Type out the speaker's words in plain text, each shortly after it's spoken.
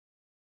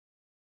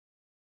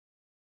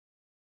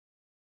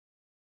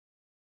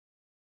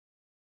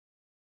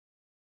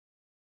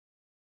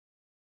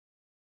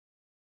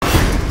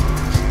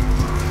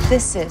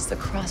This is the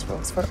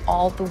crossroads for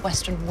all the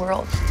Western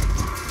world.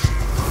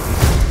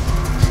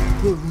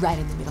 We're right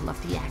in the middle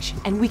of the action,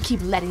 and we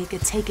keep letting it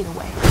get taken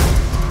away.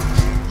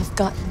 I've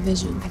got the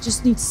vision. I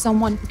just need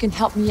someone who can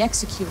help me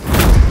execute it.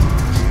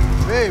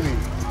 Baby,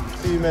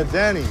 see you met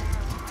Danny.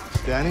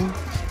 Danny,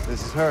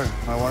 this is her,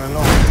 my one and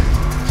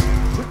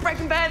only. We're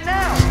Breaking Bad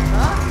now,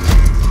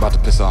 huh? About to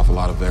piss off a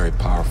lot of very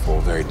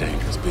powerful, very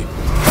dangerous people.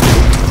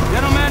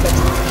 Gentlemen,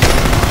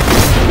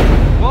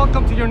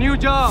 welcome to your new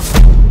job.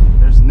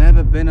 There's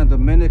never been a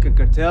Dominican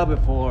cartel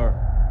before.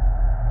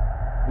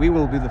 We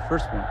will be the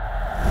first one.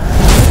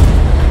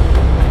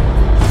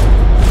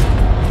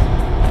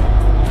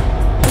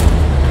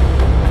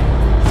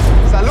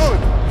 Salud,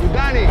 you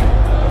Danny.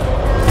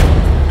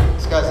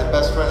 This guy's the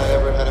best friend I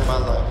ever had in my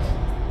life.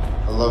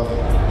 I love you,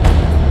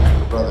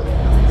 your brother.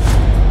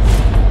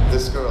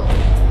 This girl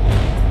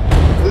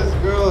is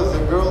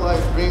the girl I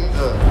dreamed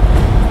of.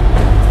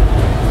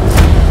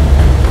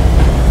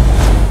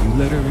 You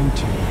let her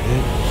into your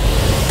head.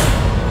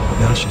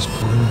 Now she's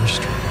pulling your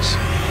strings.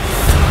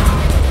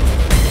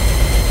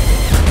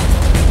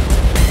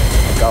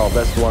 We call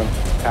this one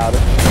powder.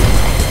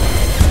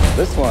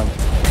 This one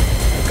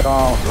we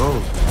call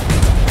gold.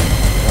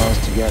 Goes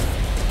together,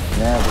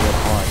 never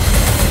apart.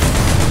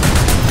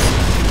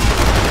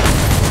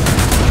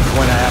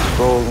 When I have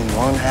gold in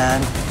one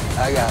hand,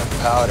 I got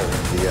powder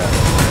in the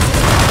other.